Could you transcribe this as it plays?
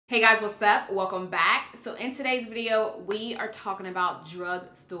Hey guys, what's up? Welcome back. So in today's video, we are talking about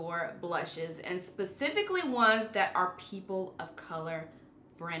drugstore blushes and specifically ones that are people of color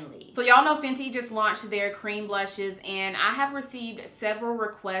friendly. So y'all know FENTY just launched their cream blushes and I have received several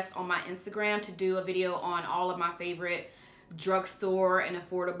requests on my Instagram to do a video on all of my favorite drugstore and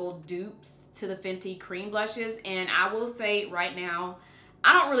affordable dupes to the FENTY cream blushes. And I will say right now,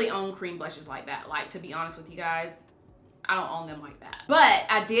 I don't really own cream blushes like that. Like, to be honest with you guys, I don't own them like that. But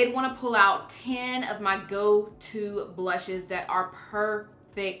I did want to pull out 10 of my go-to blushes that are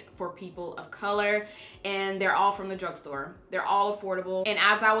perfect for people of color, and they're all from the drugstore. They're all affordable. And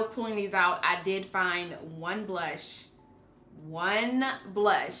as I was pulling these out, I did find one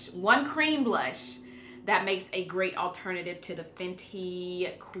cream blush that makes a great alternative to the FENTY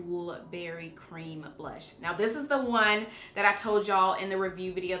Cool Berry Cream Blush. Now this is the one that I told y'all in the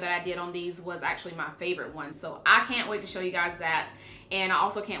review video that I did on these was actually my favorite one. So I can't wait to show you guys that. And I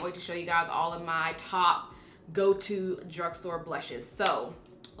also can't wait to show you guys all of my top go-to drugstore blushes. So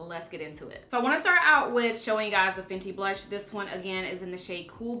let's get into it. So I want to start out with showing you guys the FENTY blush. This one again is in the shade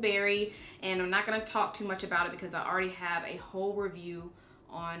Cool Berry, and I'm not going to talk too much about it because I already have a whole review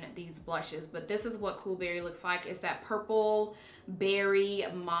on these blushes. But this is what Cool Berry looks like. It's that purple berry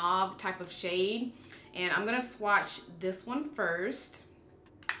mauve type of shade, and I'm gonna swatch this one first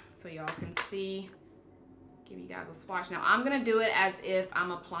so y'all can see, give you guys a swatch. Now I'm gonna do it as if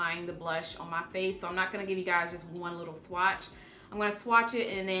I'm applying the blush on my face, so I'm not gonna give you guys just one little swatch. I'm gonna swatch it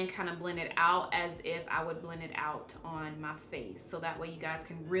and then kind of blend it out as if I would blend it out on my face, so that way you guys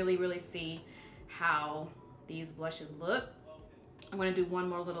can really see how these blushes look. I'm gonna do one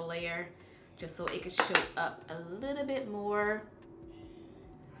more little layer just so it can show up a little bit more.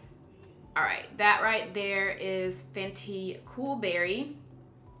 All right, that right there is FENTY Cool Berry,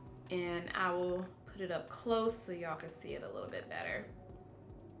 and I will put it up close so y'all can see it a little bit better.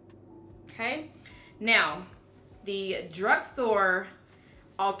 Okay, now the drugstore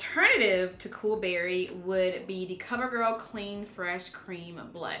alternative to Cool Berry would be the Covergirl Clean Fresh Cream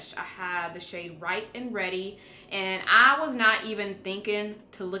Blush. I have the shade Ripe and Ready, and I was not even thinking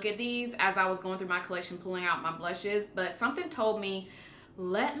to look at these as I was going through my collection pulling out my blushes, but something told me,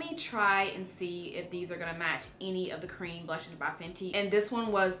 let me try and see if these are gonna match any of the cream blushes by FENTY. And this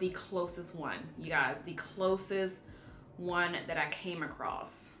one was the closest one, you guys, the closest one that I came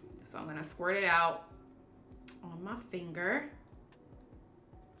across. So I'm gonna squirt it out on my finger.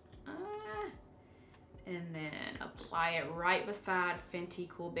 And then apply it right beside FENTY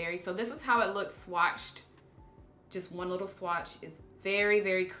Cool Berry. So this is how it looks swatched. Just one little swatch. It's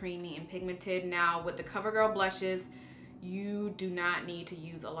very creamy and pigmented. Now with the CoverGirl blushes, you do not need to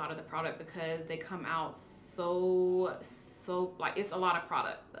use a lot of the product because they come out so like, it's a lot of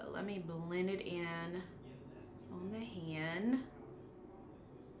product. But let me blend it in on the hand.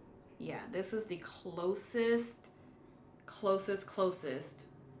 Yeah, this is the closest.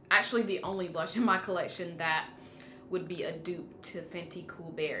 Actually the only blush in my collection that would be a dupe to FENTY Cool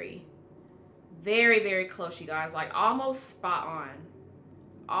Berry. Very close, you guys, like almost spot on.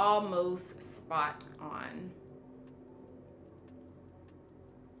 Almost spot on.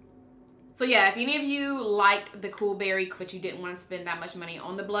 So yeah, if any of you liked the Cool Berry but you didn't want to spend that much money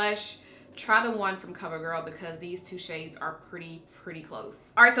on the blush, try the one from CoverGirl because these two shades are pretty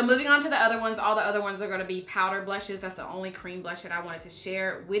close. All right, so moving on to the other ones. All the other ones are going to be powder blushes. That's the only cream blush that I wanted to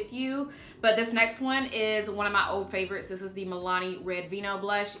share with you. But this next one is one of my old favorites. This is the Milani Red Vino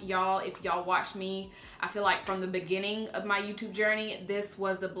blush. Y'all, if y'all watch me, I feel like from the beginning of my YouTube journey, this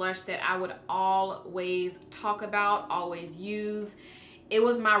was the blush that I would always talk about, always use. It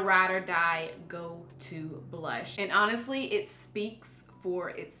was my ride or die go-to blush. And honestly, it speaks for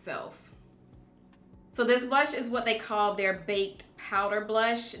itself. So this blush is what they call their baked powder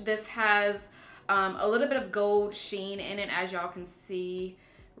blush. This has a little bit of gold sheen in it, as y'all can see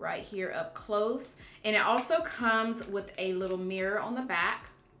right here up close. And it also comes with a little mirror on the back.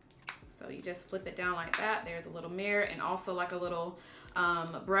 So you just flip it down like that. There's a little mirror and also like a little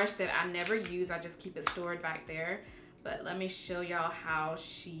brush that I never use. I just keep it stored back there. But let me show y'all how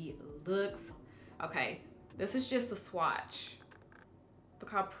she looks. Okay, this is just a swatch.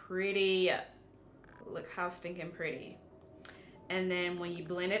 Look how pretty. Look how stinking pretty. And then when you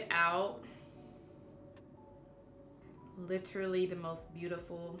blend it out, literally the most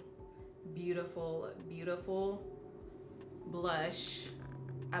beautiful blush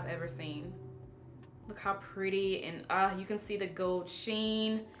I've ever seen. Look how pretty, and you can see the gold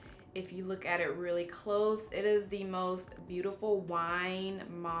sheen. If you look at it really close, it is the most beautiful wine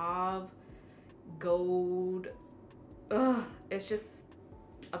mauve gold. It's just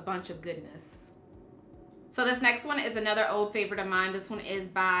a bunch of goodness. So this next one is another old favorite of mine. This one is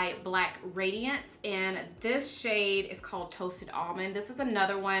by Black Radiance, and this shade is called Toasted Almond. This is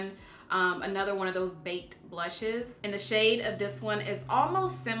another one of those baked blushes. And the shade of this one is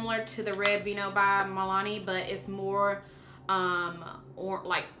almost similar to the Red Vino by Milani, but it's more or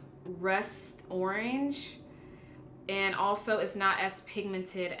like rust orange. And also it's not as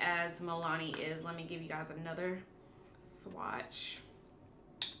pigmented as Milani is. Let me give you guys another swatch.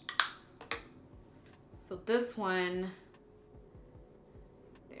 So this one,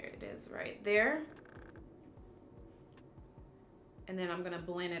 there it is right there. And then I'm gonna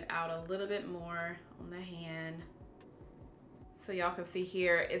blend it out a little bit more on the hand. So y'all can see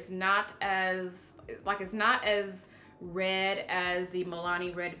here, it's not as red as the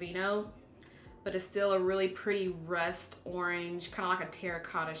Milani Red Vino, but it's still a really pretty rust orange, kind of like a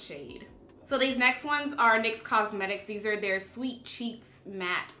terracotta shade. So these next ones are NYX Cosmetics. These are their Sweet Cheeks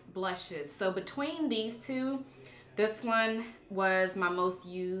Matte Blushes. So between these two, this one was my most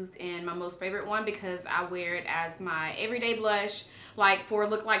used and my most favorite one because I wear it as my everyday blush. Like for a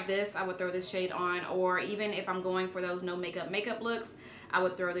look like this, I would throw this shade on, or even if I'm going for those no makeup looks, I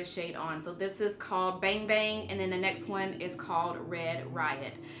would throw this shade on. So this is called Bang Bang, and then the next one is called Red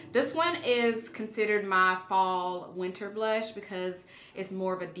Riot. This one is considered my fall winter blush because it's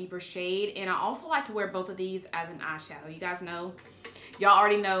more of a deeper shade, and I also like to wear both of these as an eyeshadow. You guys know, y'all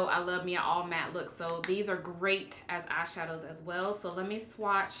already know I love me an all matte look, so these are great as eyeshadows as well. So let me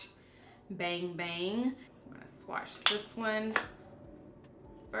swatch Bang Bang. I'm gonna swatch this one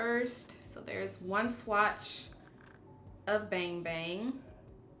first. So there's one swatch of Bang Bang,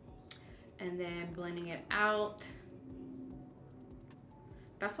 and then blending it out.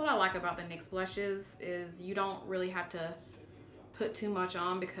 That's what I like about the NYX blushes, is you don't really have to put too much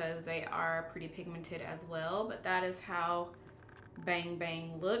on because they are pretty pigmented as well. But that is how Bang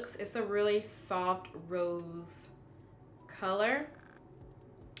Bang looks. It's a really soft rose color.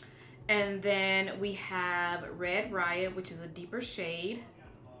 And then we have Red Riot, which is a deeper shade.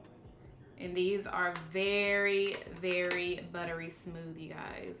 And these are very, very buttery smooth, you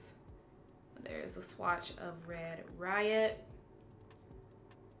guys. There's a swatch of Red Riot.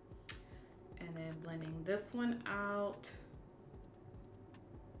 And then blending this one out.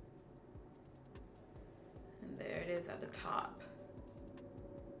 And there it is at the top.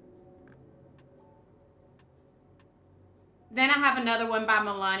 Then I have another one by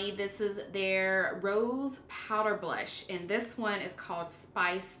Milani. This is their Rose Powder Blush, and this one is called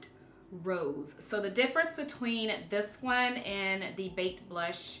Spiced Rose. So the difference between this one and the Baked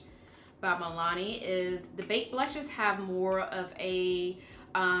Blush by Milani is the Baked Blushes have more of a,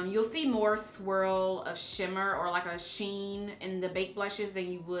 you'll see more swirl of shimmer or like a sheen in the Baked Blushes than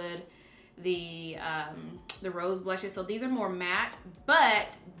you would the Rose blushes. So these are more matte,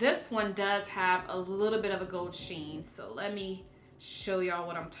 but this one does have a little bit of a gold sheen. So let me show y'all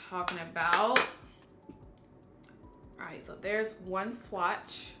what I'm talking about. All right, so there's one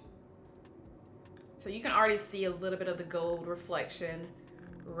swatch. So you can already see a little bit of the gold reflection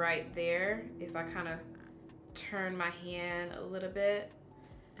right there if I kind of turn my hand a little bit,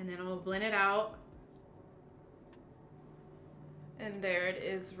 and then I'm gonna blend it out. And there it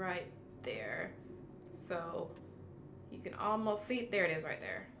is right there. So you can almost see it. There it is right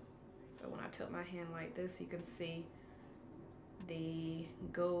there. So when I tilt my hand like this, you can see the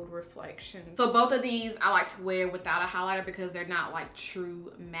gold reflection. So both of these I like to wear without a highlighter because they're not like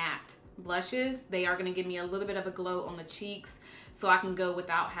true matte blushes. They are going to give me a little bit of a glow on the cheeks, so I can go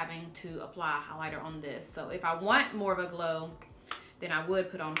without having to apply a highlighter on this. So if I want more of a glow, then I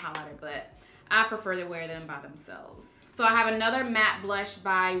would put on highlighter, but I prefer to wear them by themselves. So I have another matte blush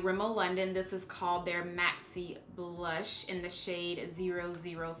by Rimmel London. This is called their Maxi blush in the shade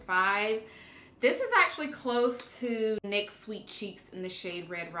 005. This is actually close to NYX Sweet Cheeks in the shade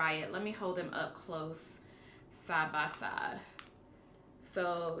Red Riot. Let me hold them up close side by side.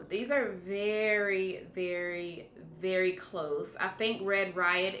 So these are very, very, very close. I think Red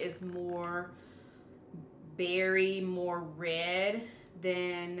Riot is more berry, more red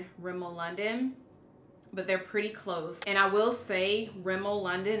than Rimmel London, but they're pretty close. And I will say Rimmel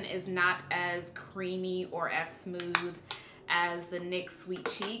London is not as creamy or as smooth as the NYX Sweet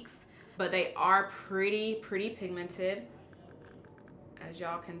Cheeks, but they are pretty pigmented, as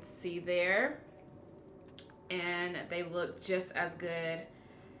y'all can see there. And they look just as good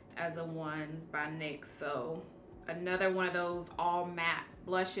as the ones by NYX. So another one of those all matte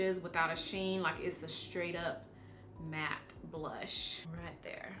blushes without a sheen, like it's a straight up matte blush right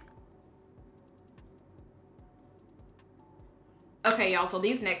there. Okay, y'all, so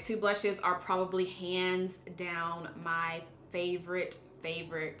these next two blushes are probably hands down my favorite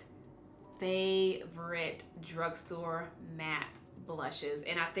favorite drugstore matte blushes,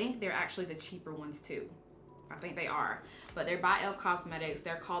 and I think they're actually the cheaper ones too. I think they are, but they're by e.l.f. Cosmetics.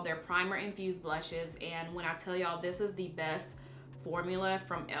 They're called their Primer Infused blushes, and when I tell y'all, this is the best formula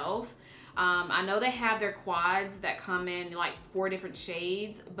from e.l.f. I know they have their quads that come in like 4 different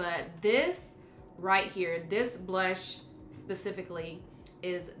shades, but this right here, this blush specifically,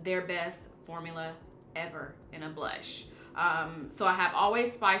 is their best formula ever in a blush. So I have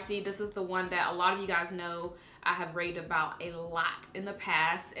Always Spicy. This is the one that a lot of you guys know I have raved about a lot in the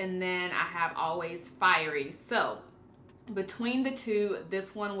past, and then I have Always Fiery. So between the two,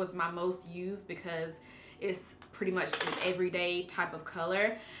 this one was my most used because it's pretty much an everyday type of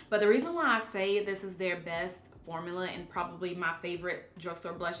color. But the reason why I say this is their best formula and probably my favorite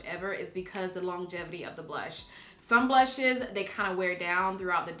drugstore blush ever is because the longevity of the blush. Some blushes, they kind of wear down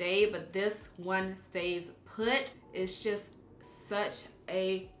throughout the day, but this one stays put. It's just such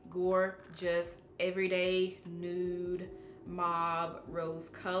a gorgeous everyday nude mauve rose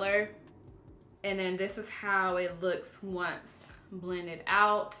color. And then this is how it looks once blended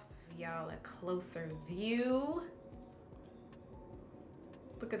out. Y'all a closer view.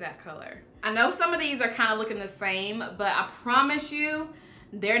 Look at that color. I know some of these are kind of looking the same, but I promise you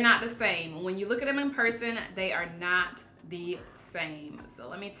they're not the same. When you look at them in person, they are not the same. So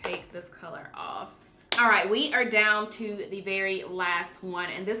let me take this color off. All right, we are down to the very last one,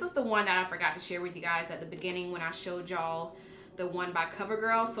 and this is the one that I forgot to share with you guys at the beginning when I showed y'all the one by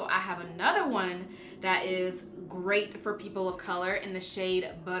Covergirl. So I have another one that is great for people of color in the shade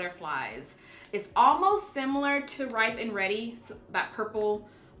Butterflies. It's almost similar to Ripe and Ready, so that purple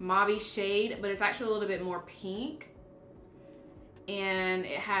mauve shade, but it's actually a little bit more pink. And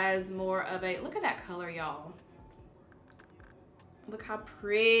it has more of a, look at that color, y'all. Look how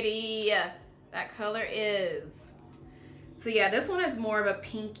pretty that color is. So yeah, this one is more of a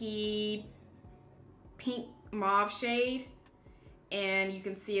pinky, pink mauve shade. And you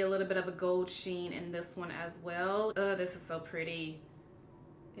can see a little bit of a gold sheen in this one as well. Oh, this is so pretty.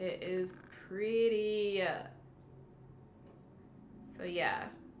 It is pretty. So yeah.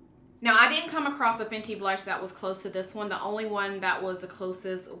 Now I didn't come across a Fenty blush that was close to this one. The only one that was the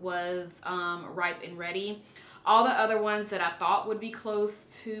closest was Ripe and Ready. All the other ones that I thought would be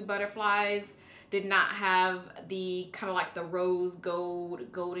close to Butterflies did not have the kind of like the rose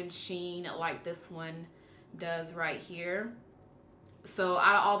gold, golden sheen like this one does right here. So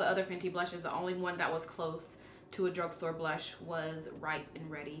out of all the other Fenty blushes, the only one that was close to a drugstore blush was Ripe and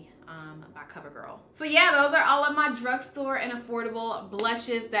Ready by Covergirl. So yeah, those are all of my drugstore and affordable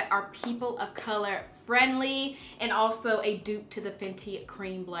blushes that are people of color friendly, and also a dupe to the Fenty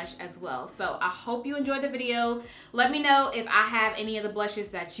cream blush as well. So I hope you enjoyed the video. Let me know if I have any of the blushes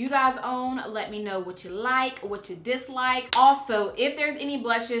that you guys own. Let me know what you like, what you dislike. Also, if there's any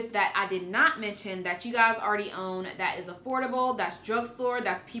blushes that I did not mention that you guys already own that is affordable, that's drugstore,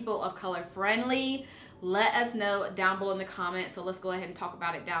 that's people of color friendly, let us know down below in the comments. So let's go ahead and talk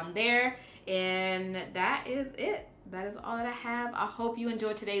about it down there. And that is it. That is all that I have. I hope you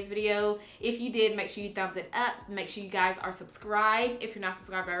enjoyed today's video. If you did, make sure you thumbs it up. Make sure you guys are subscribed if you're not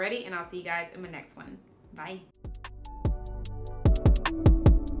subscribed already. And I'll see you guys in my next one. Bye.